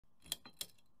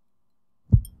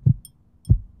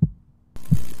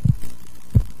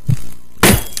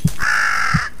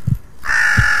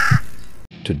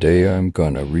Today I'm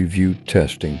gonna review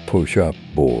testing push-up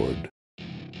board.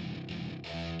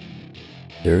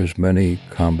 There's many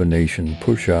combination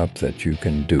push-up that you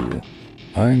can do.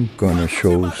 I'm gonna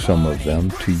show some of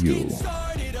them to you.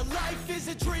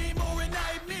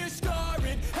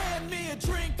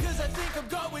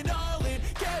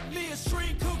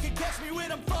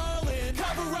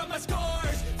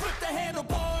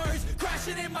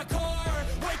 In my car,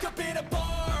 wake up in a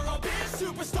bar, I'll be a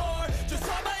superstar, just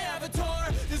on my avatar.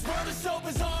 This world is so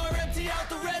bizarre, empty out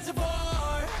the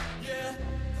reservoir. Yeah,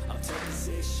 I'm taking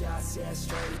 6 shots, yeah,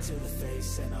 straight to the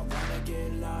face. And I wanna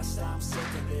get lost, I'm sick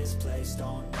of this place.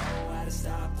 Don't know how to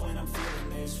stop when I'm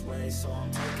feeling this way. So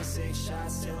I'm taking 6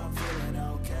 shots till I'm feeling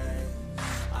okay.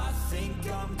 I think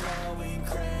I'm going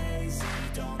crazy,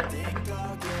 don't think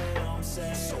I'll get on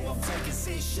safe. So I'm taking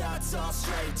 6 shots, all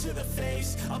straight to the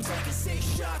face. I'm taking 6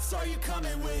 shots, are you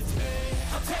coming with me?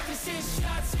 I'm taking 6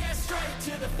 shots, yeah, straight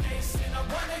to the face. And I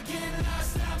wanna get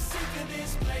lost, I'm sick of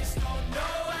this place. Don't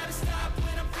know how to stop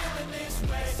when I'm feeling this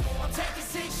way. So I'm taking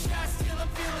 6 shots till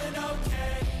I'm feeling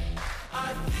okay.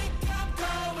 I think I'm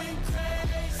going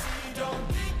crazy, don't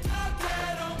think I'll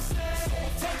get on safe.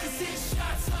 I'm taking 6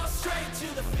 shots, all straight to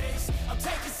the face. I'm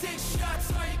taking 6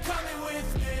 shots, are you coming with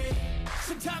me?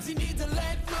 Sometimes you need to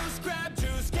let loose, grab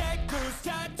juice, get goose,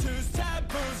 tattoos,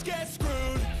 taboos, get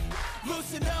screwed.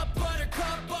 Loosen up,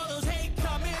 buttercup, all those hate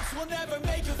comments will never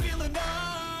make you feel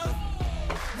enough.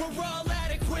 We're all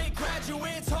adequate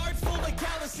graduates, hearts full of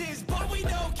calluses, but we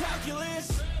know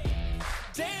calculus.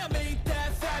 Damn, ain't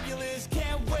that fabulous?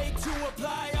 Can't wait to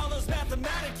apply all those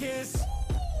mathematicus.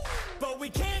 But we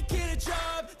can't get a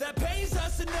job that pays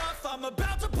us enough. I'm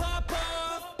about to pop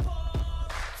up.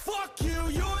 Fuck you,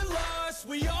 you're lost.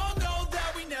 We all know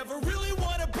that we never really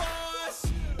want a boss.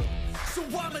 So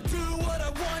I'ma do what I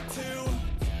want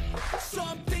to,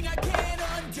 something I can't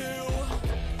undo.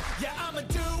 Yeah, I'ma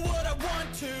do what I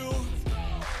want to,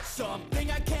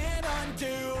 something I can't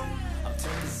undo. I'm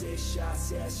taking 6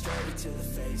 shots, yeah, straight to the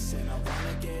face. And I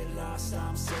wanna get lost,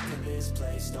 I'm sick of this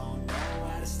place. Don't know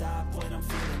how to stop when I'm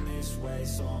feeling this way.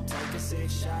 So I'm taking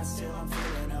 6 shots till I'm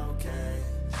feeling okay.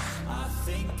 I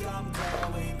think I'm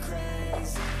going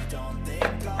crazy, don't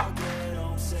think I'll get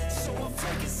on safe. So I'm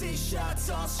taking 6 shots,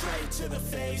 all straight to the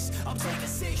face. I'm taking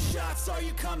 6 shots, are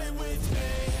you coming with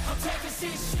me? I'm taking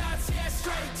 6 shots, yeah,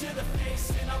 straight to the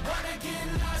face. And I wanna get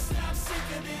lost, I'm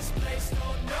sick of this place.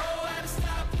 Don't know how to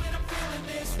stop when I'm feeling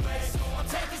this way. So I'm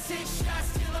taking 6 shots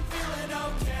till I'm feeling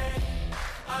okay.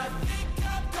 I think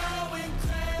I'm going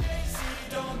crazy,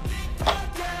 don't think I'll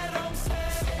get on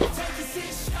safe. I'm taking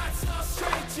 6 shots, all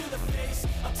straight to the face.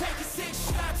 I'm taking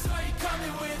 6 shots, are you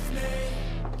coming with me?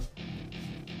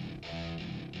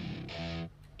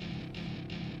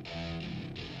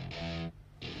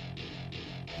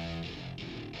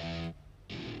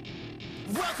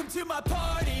 Welcome to my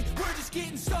party, we're just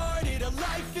getting started. A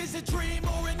life is a dream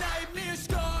or a nightmare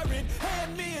scarring.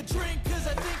 Hand me a drink, cause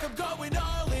I think I'm going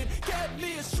all in. Get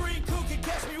me a shrink who can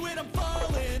catch me when I'm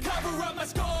falling. Cover up my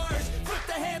scars, flip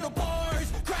the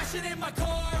handlebars, crashing in my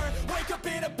car, wake up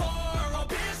in a bar. I'll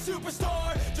be a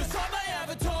superstar, just on my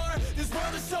avatar. This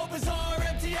world is so bizarre,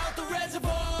 empty out the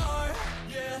reservoir.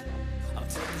 Yeah, I'm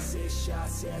taking 6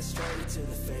 shots, yeah, straight to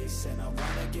the face. And I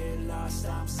wanna get lost,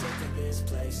 I'm sick of this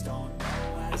place. Don't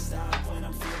know how to stop when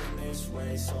I'm feeling this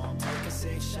way. So I'm taking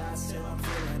 6 shots till I'm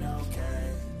feeling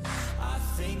okay. I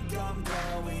think I'm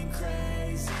going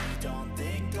crazy, don't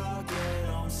think I'll get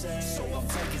on safe. So I'm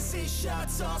taking 6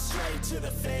 shots, all straight to the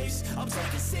face. I'm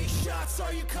taking 6 shots,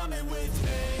 are you coming with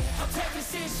me? I'm taking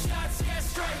 6 shots, yeah,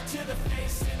 straight to the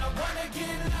face. And I wanna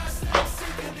get lost, I'm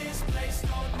sick of this place.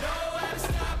 Don't know how to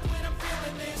stop when I'm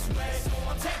feeling this way. So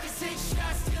I'm taking 6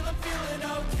 shots till I'm feeling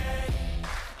okay.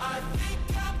 I think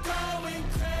I'm going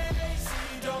crazy,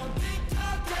 don't think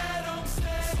I'll get on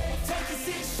safe. I'm taking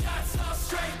 6 shots, all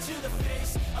straight to the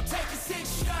face. I'm taking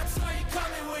 6 shots, are you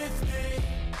coming with me?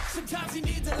 Sometimes you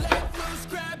need to let loose,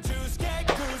 grab juice, get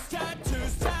goose,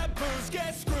 tattoos, taboos,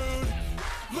 get screwed.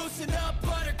 Loosen up,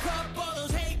 buttercup, all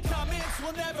those hate comments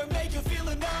will never make you feel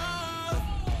enough.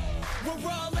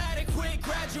 We're all adequate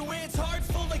graduates,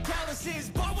 hearts full of calluses,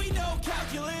 but we know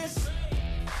calculus.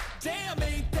 Damn,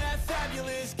 ain't that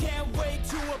fabulous? Can't wait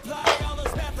to apply all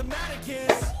those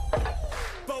mathematicus.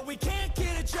 But we can't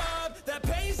get a job that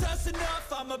pays us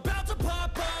enough. I'm about to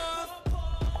pop up.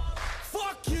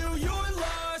 Fuck you, you're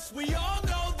lost. We all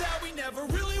know that we never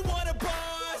really want a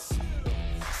boss.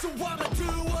 So I'ma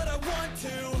do what I want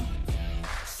to,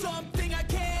 something I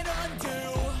can't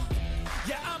undo.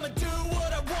 Yeah, I'ma do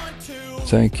what I want to.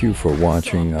 Thank you for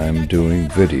watching. I'm doing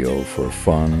video for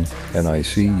fun, and I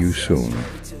see you soon.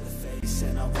 To the face.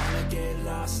 and I wanna get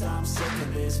lost. I'm sick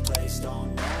of this place,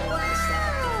 don't know